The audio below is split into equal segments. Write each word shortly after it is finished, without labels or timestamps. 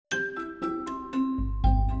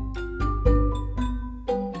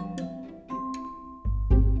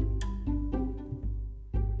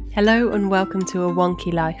Hello and welcome to A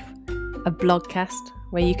Wonky Life, a blogcast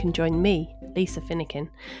where you can join me, Lisa Finnekin,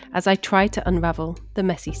 as I try to unravel the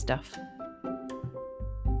messy stuff.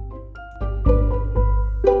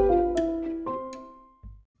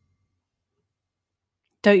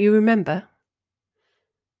 Don't you remember?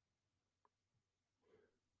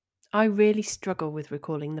 I really struggle with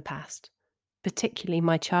recalling the past, particularly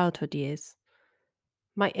my childhood years.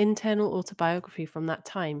 My internal autobiography from that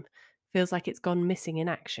time feels like it's gone missing in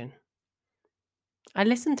action. I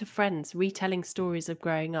listen to friends retelling stories of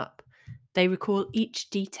growing up. They recall each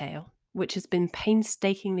detail, which has been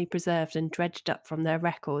painstakingly preserved and dredged up from their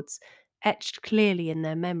records, etched clearly in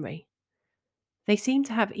their memory. They seem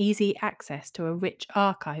to have easy access to a rich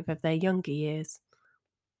archive of their younger years.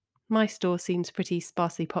 My store seems pretty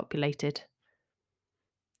sparsely populated.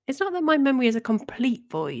 It's not that my memory is a complete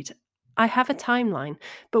void. I have a timeline,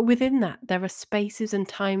 but within that there are spaces and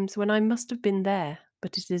times when I must have been there,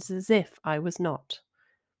 but it is as if I was not.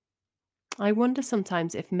 I wonder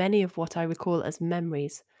sometimes if many of what I recall as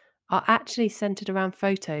memories are actually centered around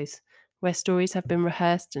photos where stories have been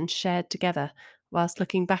rehearsed and shared together whilst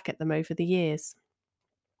looking back at them over the years.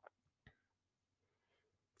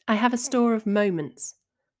 I have a store of moments,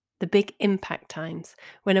 the big impact times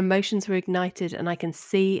when emotions were ignited and I can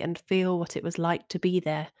see and feel what it was like to be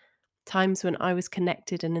there, times when I was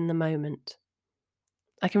connected and in the moment.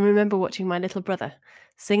 I can remember watching my little brother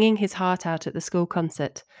singing his heart out at the school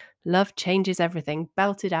concert. Love Changes Everything,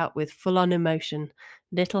 belted out with full on emotion,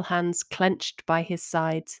 little hands clenched by his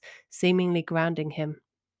sides, seemingly grounding him,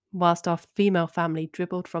 whilst our female family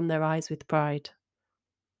dribbled from their eyes with pride.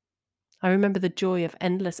 I remember the joy of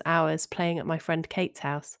endless hours playing at my friend Kate's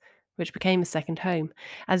house, which became a second home,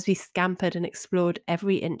 as we scampered and explored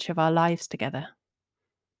every inch of our lives together.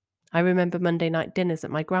 I remember Monday night dinners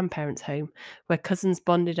at my grandparents' home, where cousins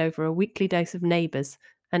bonded over a weekly dose of Neighbours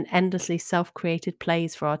and endlessly self created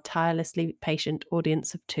plays for our tirelessly patient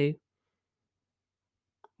audience of two.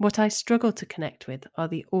 What I struggle to connect with are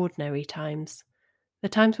the ordinary times, the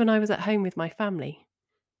times when I was at home with my family.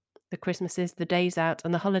 The Christmases, the days out,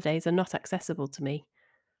 and the holidays are not accessible to me.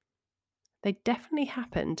 They definitely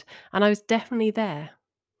happened, and I was definitely there,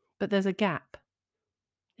 but there's a gap.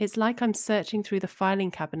 It's like I'm searching through the filing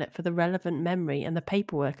cabinet for the relevant memory and the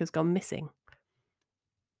paperwork has gone missing.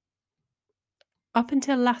 Up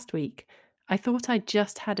until last week, I thought I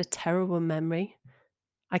just had a terrible memory.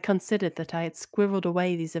 I considered that I had squirreled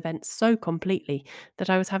away these events so completely that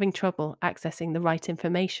I was having trouble accessing the right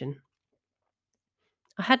information.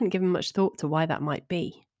 I hadn't given much thought to why that might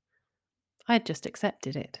be. I had just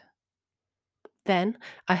accepted it. Then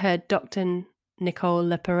I heard Dr. Nicole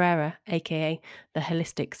LaPerera, aka the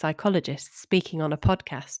holistic psychologist, speaking on a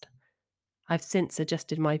podcast. I've since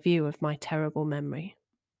adjusted my view of my terrible memory.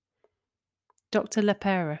 Dr.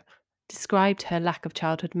 LaPerera described her lack of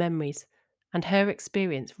childhood memories, and her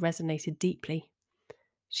experience resonated deeply.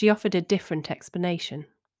 She offered a different explanation.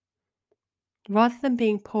 Rather than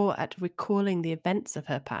being poor at recalling the events of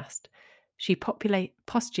her past, she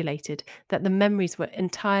postulated that the memories were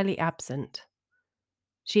entirely absent.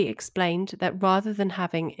 She explained that rather than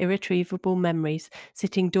having irretrievable memories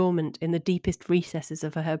sitting dormant in the deepest recesses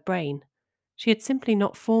of her brain, she had simply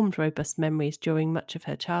not formed robust memories during much of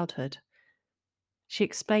her childhood. She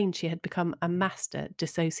explained she had become a master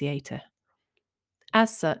dissociator.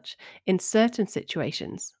 As such, in certain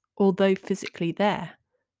situations, although physically there,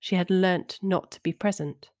 she had learnt not to be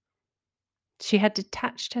present. She had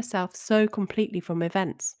detached herself so completely from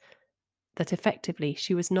events that effectively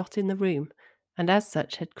she was not in the room and as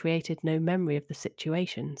such had created no memory of the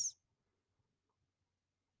situations.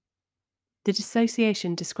 The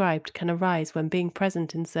dissociation described can arise when being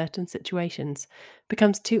present in certain situations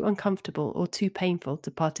becomes too uncomfortable or too painful to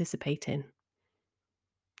participate in.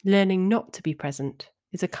 Learning not to be present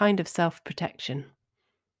is a kind of self-protection.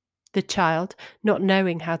 The child, not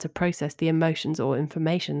knowing how to process the emotions or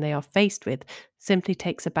information they are faced with, simply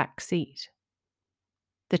takes a back seat.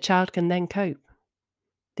 The child can then cope.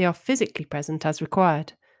 They are physically present as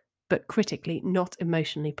required, but critically not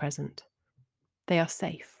emotionally present. They are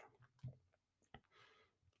safe.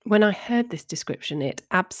 When I heard this description, it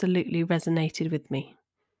absolutely resonated with me.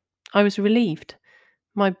 I was relieved.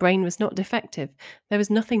 My brain was not defective. There was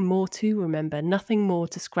nothing more to remember, nothing more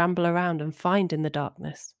to scramble around and find in the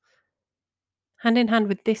darkness. Hand in hand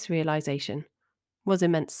with this realization was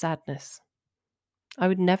immense sadness. I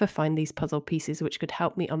would never find these puzzle pieces which could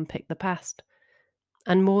help me unpick the past.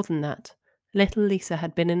 And more than that, little Lisa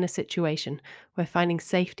had been in a situation where finding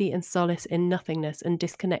safety and solace in nothingness and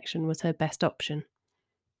disconnection was her best option.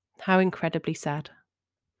 How incredibly sad.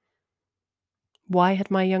 Why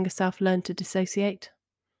had my younger self learned to dissociate?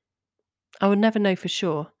 I would never know for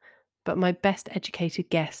sure, but my best educated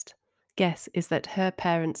guess is that her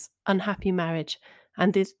parents' unhappy marriage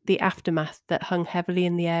and the aftermath that hung heavily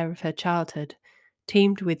in the air of her childhood,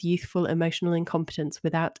 teamed with youthful emotional incompetence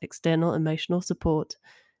without external emotional support,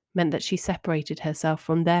 meant that she separated herself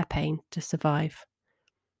from their pain to survive.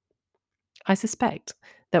 I suspect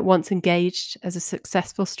that once engaged as a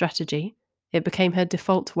successful strategy, it became her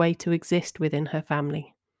default way to exist within her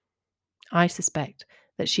family. I suspect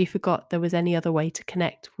that she forgot there was any other way to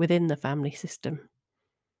connect within the family system.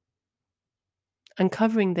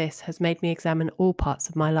 Uncovering this has made me examine all parts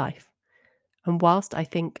of my life, and whilst I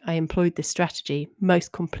think I employed this strategy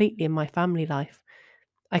most completely in my family life,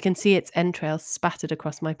 I can see its entrails spattered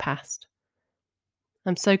across my past.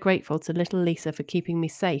 I'm so grateful to little Lisa for keeping me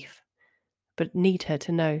safe, but need her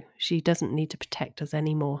to know she doesn't need to protect us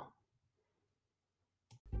anymore.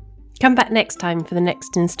 Come back next time for the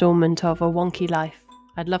next instalment of A Wonky Life.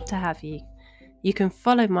 I'd love to have you. You can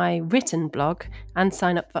follow my written blog and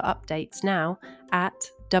sign up for updates now at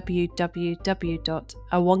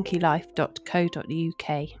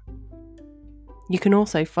www.awonkylife.co.uk. You can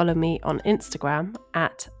also follow me on Instagram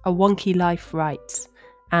at awonkylife writes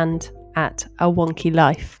and at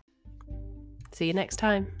awonkylife. See you next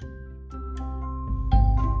time.